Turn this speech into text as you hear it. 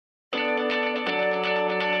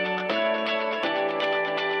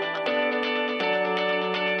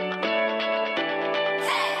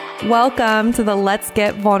Welcome to the Let's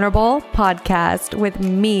Get Vulnerable podcast with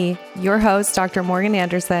me, your host, Dr. Morgan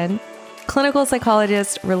Anderson, clinical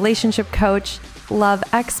psychologist, relationship coach, love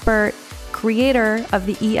expert, creator of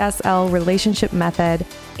the ESL relationship method,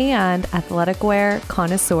 and athletic wear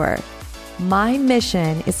connoisseur. My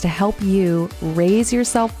mission is to help you raise your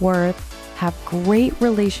self-worth, have great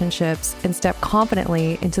relationships, and step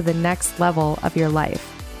confidently into the next level of your life.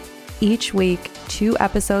 Each week, 2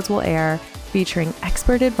 episodes will air featuring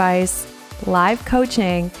expert advice, live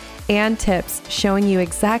coaching, and tips showing you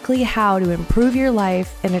exactly how to improve your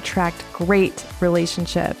life and attract great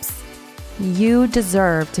relationships. You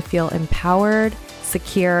deserve to feel empowered,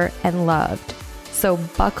 secure, and loved. So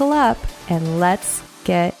buckle up and let's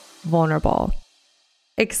get vulnerable.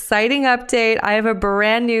 Exciting update. I have a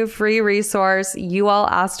brand new free resource. You all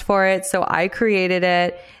asked for it, so I created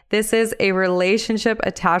it. This is a relationship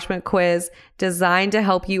attachment quiz designed to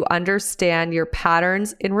help you understand your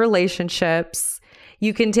patterns in relationships.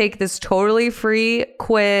 You can take this totally free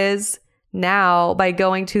quiz now by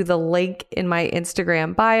going to the link in my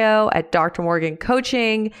Instagram bio at Dr. Morgan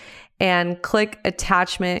Coaching and click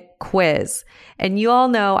attachment quiz. And you all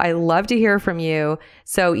know I love to hear from you.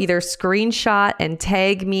 So either screenshot and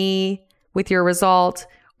tag me with your result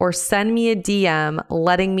or send me a DM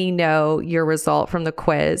letting me know your result from the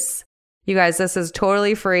quiz. You guys, this is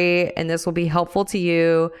totally free and this will be helpful to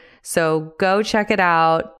you. So go check it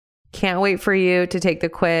out. Can't wait for you to take the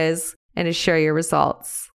quiz and to share your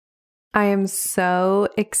results. I am so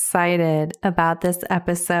excited about this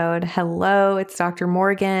episode. Hello, it's Dr.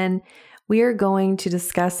 Morgan. We are going to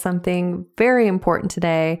discuss something very important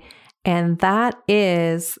today, and that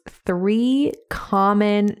is 3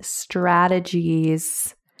 common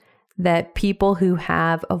strategies that people who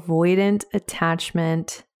have avoidant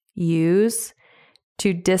attachment use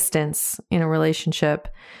to distance in a relationship.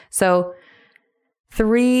 So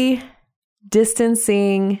 3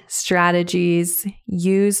 distancing strategies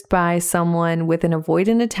used by someone with an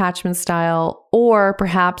avoidant attachment style, or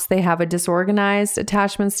perhaps they have a disorganized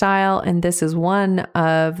attachment style, and this is one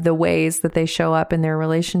of the ways that they show up in their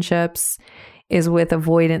relationships is with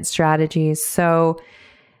avoidant strategies. So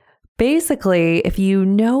basically, if you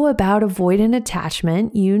know about avoidant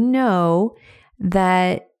attachment, you know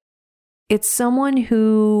that it's someone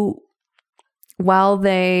who, while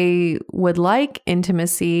they would like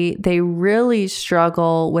intimacy, they really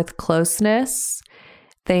struggle with closeness.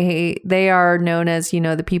 They are known as,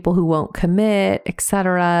 the people who won't commit,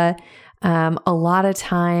 etc. A lot of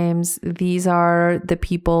times, these are the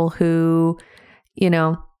people who,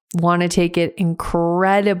 want to take it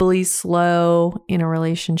incredibly slow in a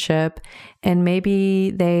relationship. And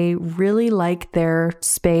maybe they really like their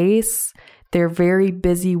space. They're very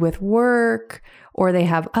busy with work, or they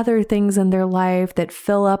have other things in their life that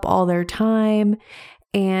fill up all their time.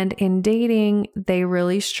 And in dating, they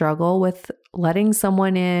really struggle with letting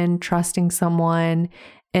someone in, trusting someone,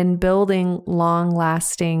 and building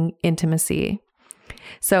long-lasting intimacy.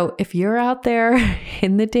 So if you're out there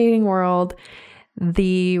in the dating world,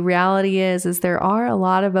 the reality is there are a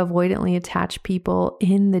lot of avoidantly attached people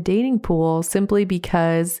in the dating pool simply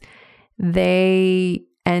because they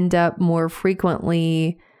end up more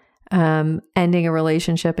frequently ending a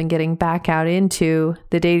relationship and getting back out into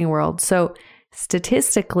the dating world. So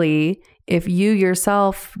statistically, if you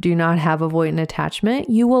yourself do not have avoidant attachment,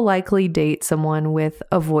 you will likely date someone with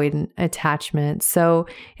avoidant attachment. So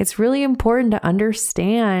it's really important to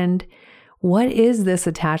understand, what is this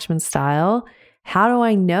attachment style? How do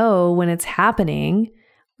I know when it's happening?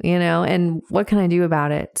 And what can I do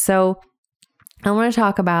about it? So I want to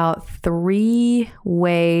talk about 3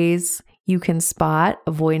 ways you can spot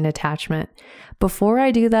avoidant attachment. Before I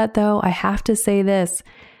do that though, I have to say this.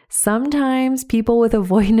 Sometimes people with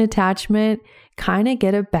avoidant attachment kind of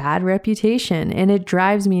get a bad reputation, and it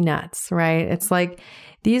drives me nuts, right? It's like,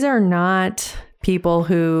 these are not people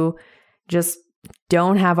who just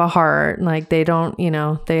don't have a heart. Like they don't,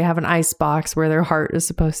 they have an ice box where their heart is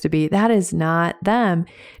supposed to be. That is not them.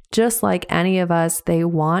 Just like any of us, they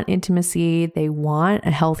want intimacy. They want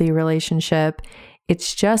a healthy relationship.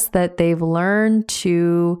 It's just that they've learned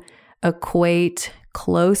to equate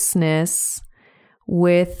closeness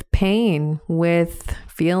with pain, with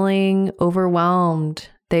feeling overwhelmed.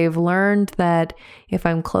 They've learned that if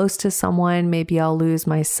I'm close to someone, maybe I'll lose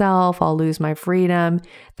myself, I'll lose my freedom.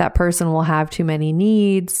 That person will have too many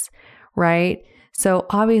needs, right? So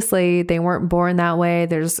obviously they weren't born that way.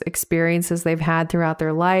 There's experiences they've had throughout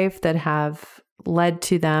their life that have led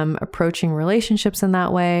to them approaching relationships in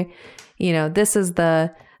that way. This is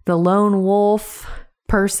the lone wolf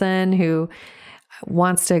person who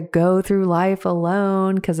wants to go through life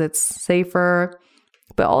alone because it's safer.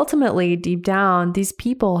 But ultimately, deep down, these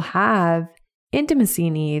people have intimacy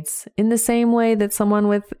needs in the same way that someone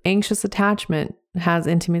with anxious attachment has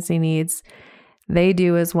intimacy needs. They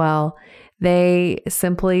do as well. They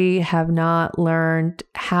simply have not learned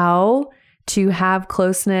how to have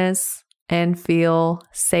closeness and feel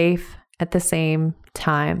safe at the same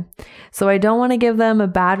time. So I don't want to give them a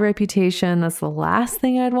bad reputation. That's the last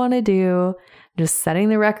thing I'd want to do. Just setting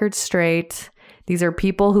the record straight. These are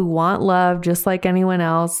people who want love just like anyone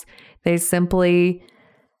else. They simply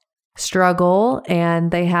struggle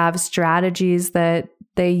and they have strategies that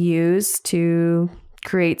they use to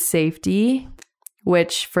create safety,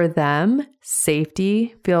 which for them,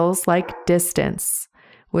 safety feels like distance.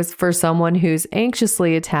 Was for someone who's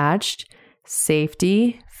anxiously attached,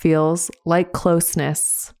 safety feels like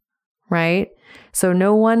closeness, right? So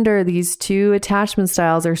no wonder these two attachment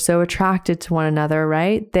styles are so attracted to one another,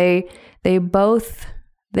 right? They both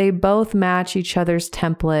match each other's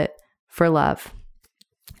template for love.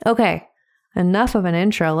 Okay, enough of an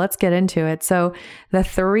intro. Let's get into it. So the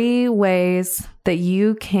 3 ways that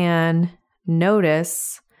you can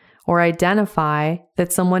notice or identify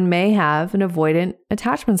that someone may have an avoidant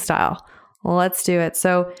attachment style. Well, let's do it.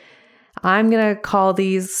 So I'm going to call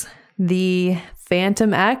these the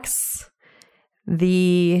Phantom X,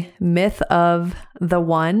 the myth of the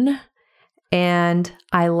one, and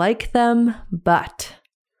I like them, but.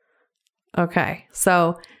 Okay,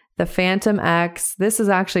 so the Phantom X, this is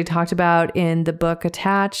actually talked about in the book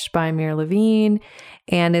Attached by Amir Levine,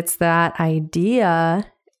 and it's that idea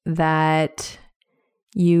that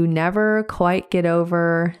you never quite get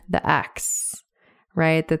over the ex,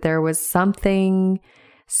 right? That there was something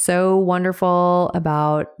so wonderful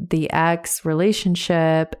about the ex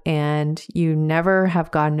relationship and you never have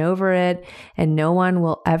gotten over it and no one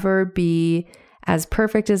will ever be as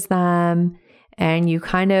perfect as them. And you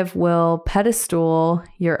kind of will pedestal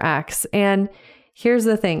your ex. And here's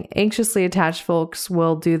the thing, anxiously attached folks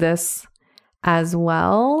will do this as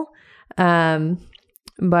well.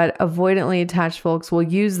 But avoidantly attached folks will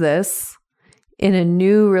use this in a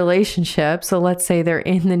new relationship. So let's say they're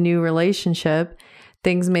in the new relationship,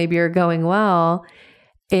 things maybe are going well,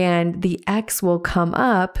 and the ex will come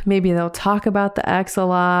up. Maybe they'll talk about the ex a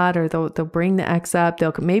lot, or they'll bring the ex up.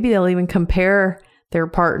 Maybe they'll even compare their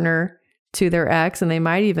partner to their ex, and they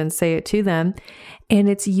might even say it to them. And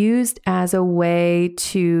it's used as a way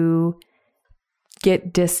to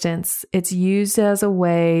get distance. It's used as a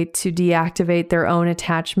way to deactivate their own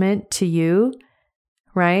attachment to you,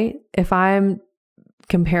 right? If I'm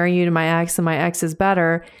comparing you to my ex and my ex is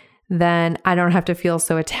better, then I don't have to feel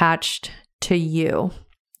so attached to you,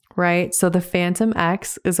 right? So the Phantom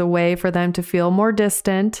X is a way for them to feel more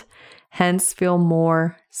distant, hence feel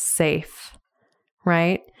more safe,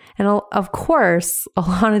 right? And of course, a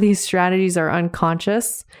lot of these strategies are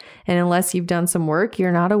unconscious, and unless you've done some work,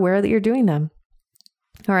 you're not aware that you're doing them.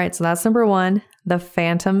 All right, so that's number 1, the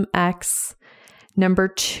Phantom X. Number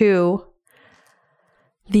 2,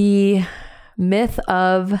 the myth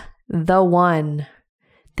of the one.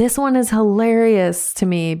 This one is hilarious to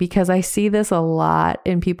me because I see this a lot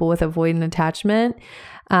in people with avoidant attachment.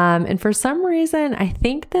 And for some reason, I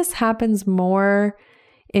think this happens more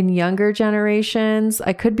in younger generations.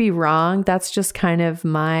 I could be wrong. That's just kind of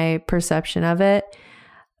my perception of it.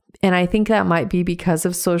 And I think that might be because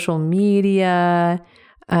of social media.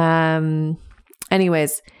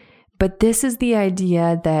 Anyways, but this is the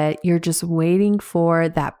idea that you're just waiting for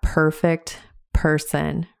that perfect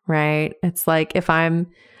person, right? It's like if I'm,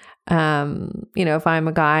 if I'm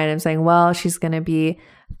a guy and I'm saying, well, she's going to be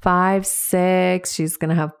 5'6", she's going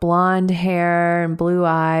to have blonde hair and blue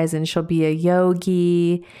eyes, and she'll be a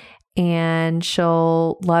yogi, and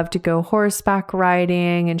she'll love to go horseback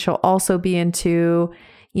riding, and she'll also be into,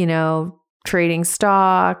 trading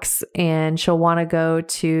stocks, and she'll want to go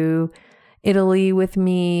to Italy with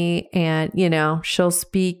me, and, she'll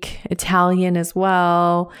speak Italian as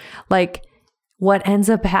well. Like, what ends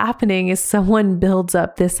up happening is someone builds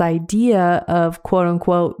up this idea of quote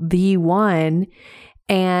unquote the one.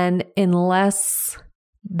 And unless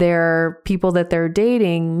their people that they're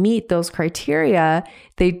dating meet those criteria,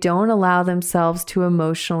 they don't allow themselves to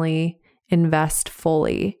emotionally invest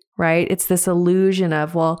fully, right? It's this illusion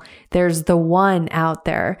of, well, there's the one out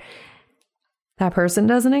there. That person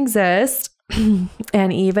doesn't exist.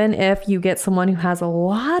 And even if you get someone who has a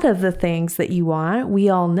lot of the things that you want, we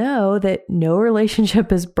all know that no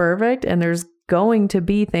relationship is perfect and there's going to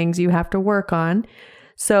be things you have to work on.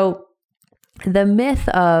 So the myth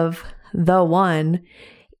of the one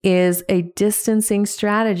is a distancing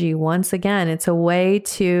strategy. Once again, it's a way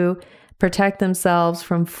to protect themselves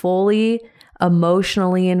from fully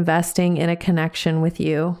emotionally investing in a connection with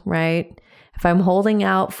you, right? If I'm holding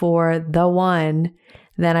out for the one,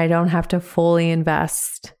 then I don't have to fully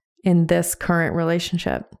invest in this current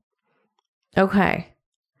relationship. Okay.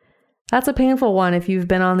 That's a painful one. If you've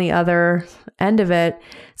been on the other end of it,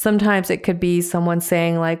 sometimes it could be someone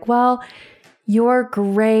saying like, well, you're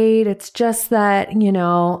great. It's just that, I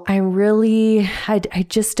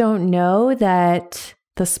just don't know that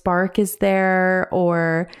the spark is there,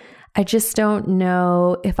 or I just don't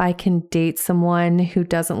know if I can date someone who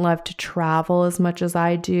doesn't love to travel as much as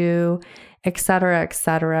I do, et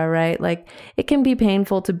cetera, right? Like it can be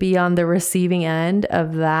painful to be on the receiving end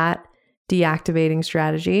of that deactivating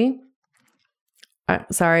strategy.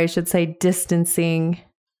 Sorry, I should say distancing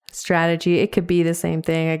strategy. It could be the same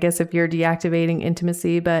thing, I guess, if you're deactivating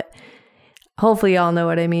intimacy, but hopefully y'all know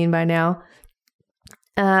what I mean by now.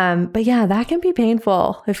 But yeah, that can be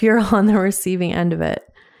painful if you're on the receiving end of it.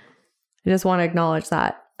 I just want to acknowledge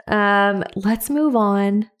that. Let's move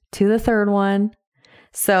on to the third one.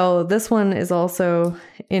 So this one is also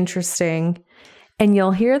interesting, and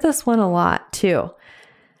you'll hear this one a lot too.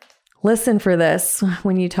 Listen for this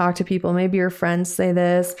when you talk to people. Maybe your friends say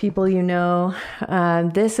this, people you know.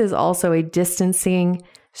 This is also a distancing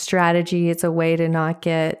strategy. It's a way to not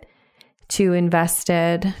get too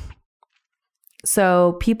invested.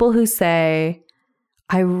 So people who say,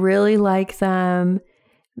 I really like them,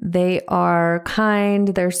 they are kind,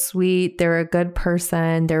 they're sweet, they're a good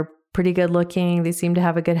person, they're pretty good looking, they seem to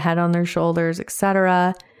have a good head on their shoulders,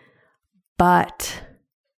 etc. But...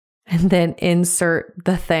 and then insert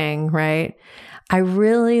the thing, right? I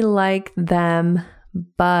really like them,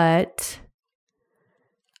 but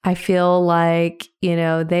I feel like,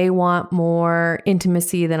 they want more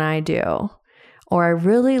intimacy than I do. Or I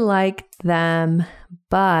really like them,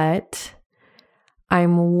 but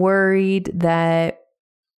I'm worried that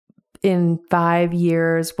in 5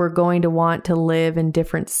 years, we're going to want to live in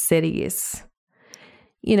different cities.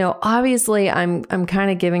 Obviously I'm kind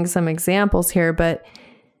of giving some examples here, but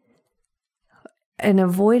an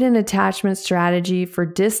avoidant attachment strategy for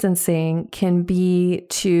distancing can be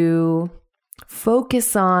to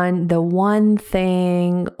focus on the one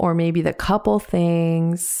thing or maybe the couple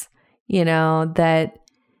things, that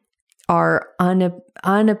are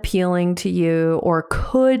unappealing to you or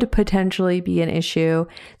could potentially be an issue.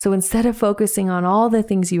 So instead of focusing on all the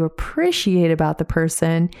things you appreciate about the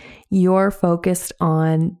person, you're focused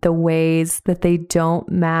on the ways that they don't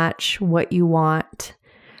match what you want.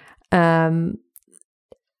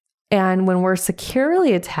 And when we're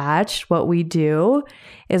securely attached, what we do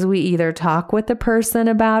is we either talk with the person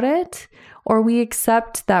about it or we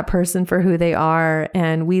accept that person for who they are,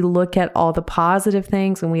 and we look at all the positive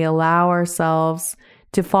things and we allow ourselves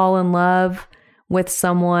to fall in love with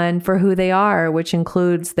someone for who they are, which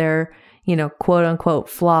includes their, quote unquote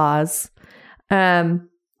flaws. Another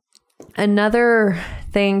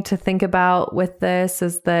thing to think about with this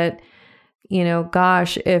is that,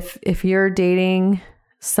 gosh, if you're dating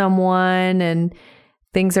someone and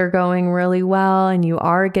things are going really well and you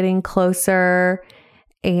are getting closer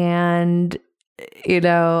and,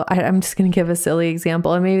 I'm just going to give a silly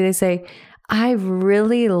example. And maybe they say, I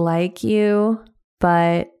really like you,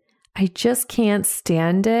 but I just can't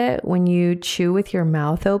stand it when you chew with your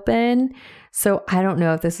mouth open. So I don't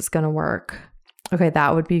know if this is going to work. Okay,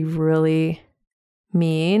 that would be really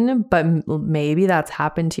mean, but maybe that's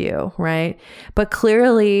happened to you, right? But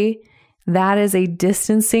clearly that is a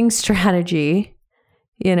distancing strategy,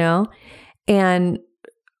 and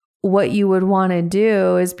what you would want to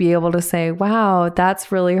do is be able to say, wow,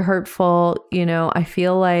 that's really hurtful. I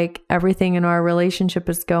feel like everything in our relationship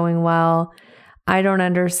is going well. I don't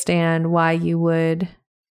understand why you would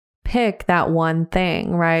pick that one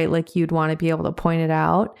thing, right? Like you'd want to be able to point it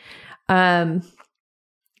out. And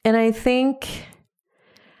I think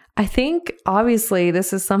obviously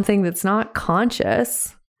this is something that's not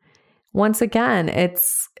conscious. Once again,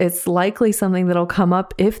 it's likely something that'll come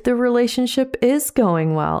up if the relationship is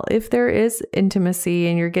going well, if there is intimacy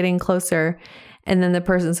and you're getting closer, and then the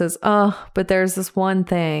person says, oh, but there's this one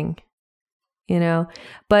thing,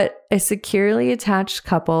 but a securely attached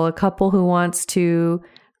couple, a couple who wants to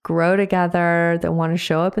grow together, that want to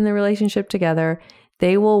show up in the relationship together,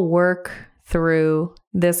 they will work through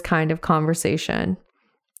this kind of conversation,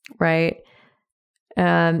 right?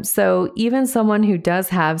 So even someone who does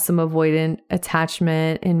have some avoidant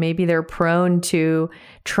attachment and maybe they're prone to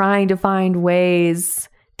trying to find ways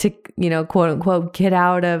to, quote unquote, get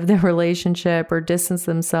out of the relationship or distance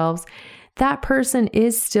themselves, that person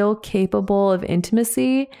is still capable of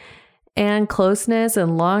intimacy. and closeness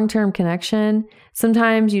and long-term connection,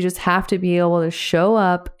 sometimes you just have to be able to show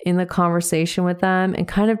up in the conversation with them and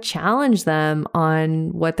kind of challenge them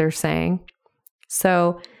on what they're saying.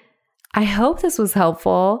 So I hope this was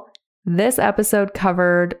helpful. This episode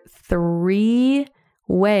covered 3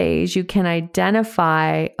 ways you can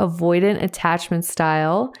identify avoidant attachment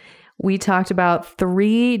style. We talked about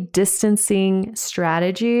 3 distancing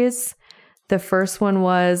strategies. The first one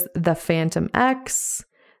was the Phantom X.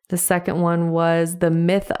 The second one was the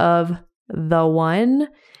myth of the one.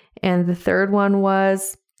 And the third one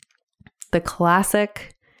was the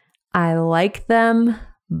classic, I like them,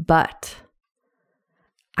 but.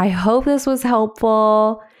 I hope this was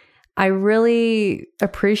helpful. I really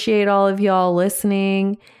appreciate all of y'all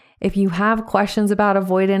listening. If you have questions about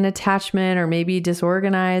avoidant attachment or maybe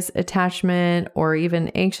disorganized attachment or even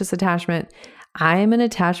anxious attachment, I am an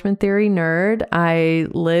attachment theory nerd. I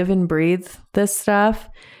live and breathe this stuff.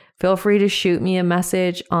 Feel free to shoot me a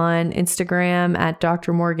message on Instagram at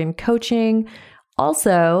Dr. Morgan Coaching.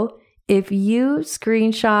 Also, if you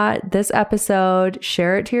screenshot this episode,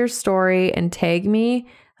 share it to your story, and tag me,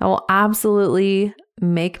 that will absolutely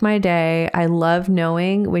make my day. I love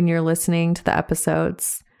knowing when you're listening to the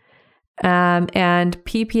episodes. And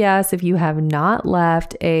PPS, if you have not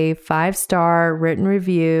left a 5-star written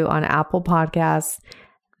review on Apple Podcasts,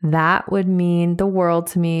 that would mean the world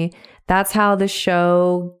to me. That's how the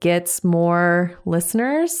show gets more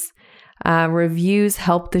listeners. Reviews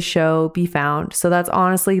help the show be found. So that's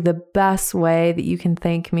honestly the best way that you can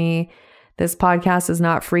thank me. This podcast is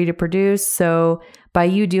not free to produce. So by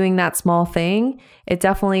you doing that small thing, it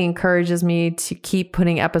definitely encourages me to keep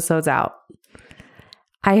putting episodes out.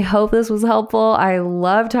 I hope this was helpful. I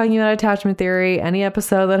love talking about attachment theory. Any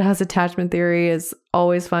episode that has attachment theory is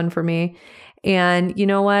always fun for me. And you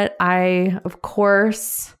know what? I, of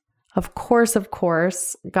course,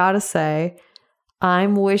 gotta say,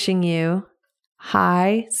 I'm wishing you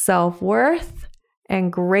high self-worth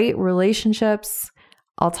and great relationships.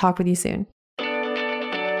 I'll talk with you soon.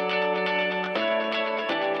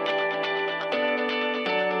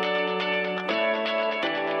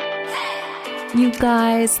 You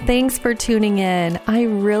guys, thanks for tuning in. I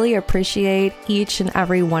really appreciate each and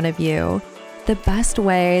every one of you. The best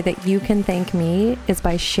way that you can thank me is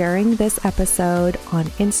by sharing this episode on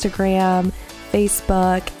Instagram,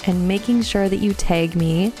 Facebook, and making sure that you tag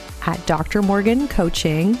me at Dr. Morgan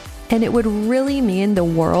Coaching. And it would really mean the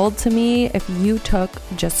world to me if you took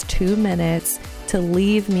just 2 minutes to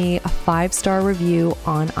leave me a 5-star review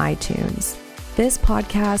on iTunes. This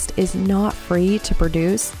podcast is not free to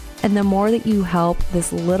produce, and the more that you help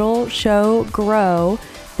this little show grow,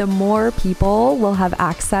 the more people will have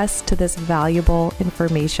access to this valuable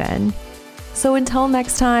information. So until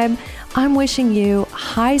next time, I'm wishing you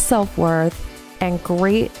high self-worth and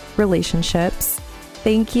great relationships.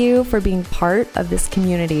 Thank you for being part of this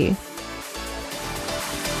community.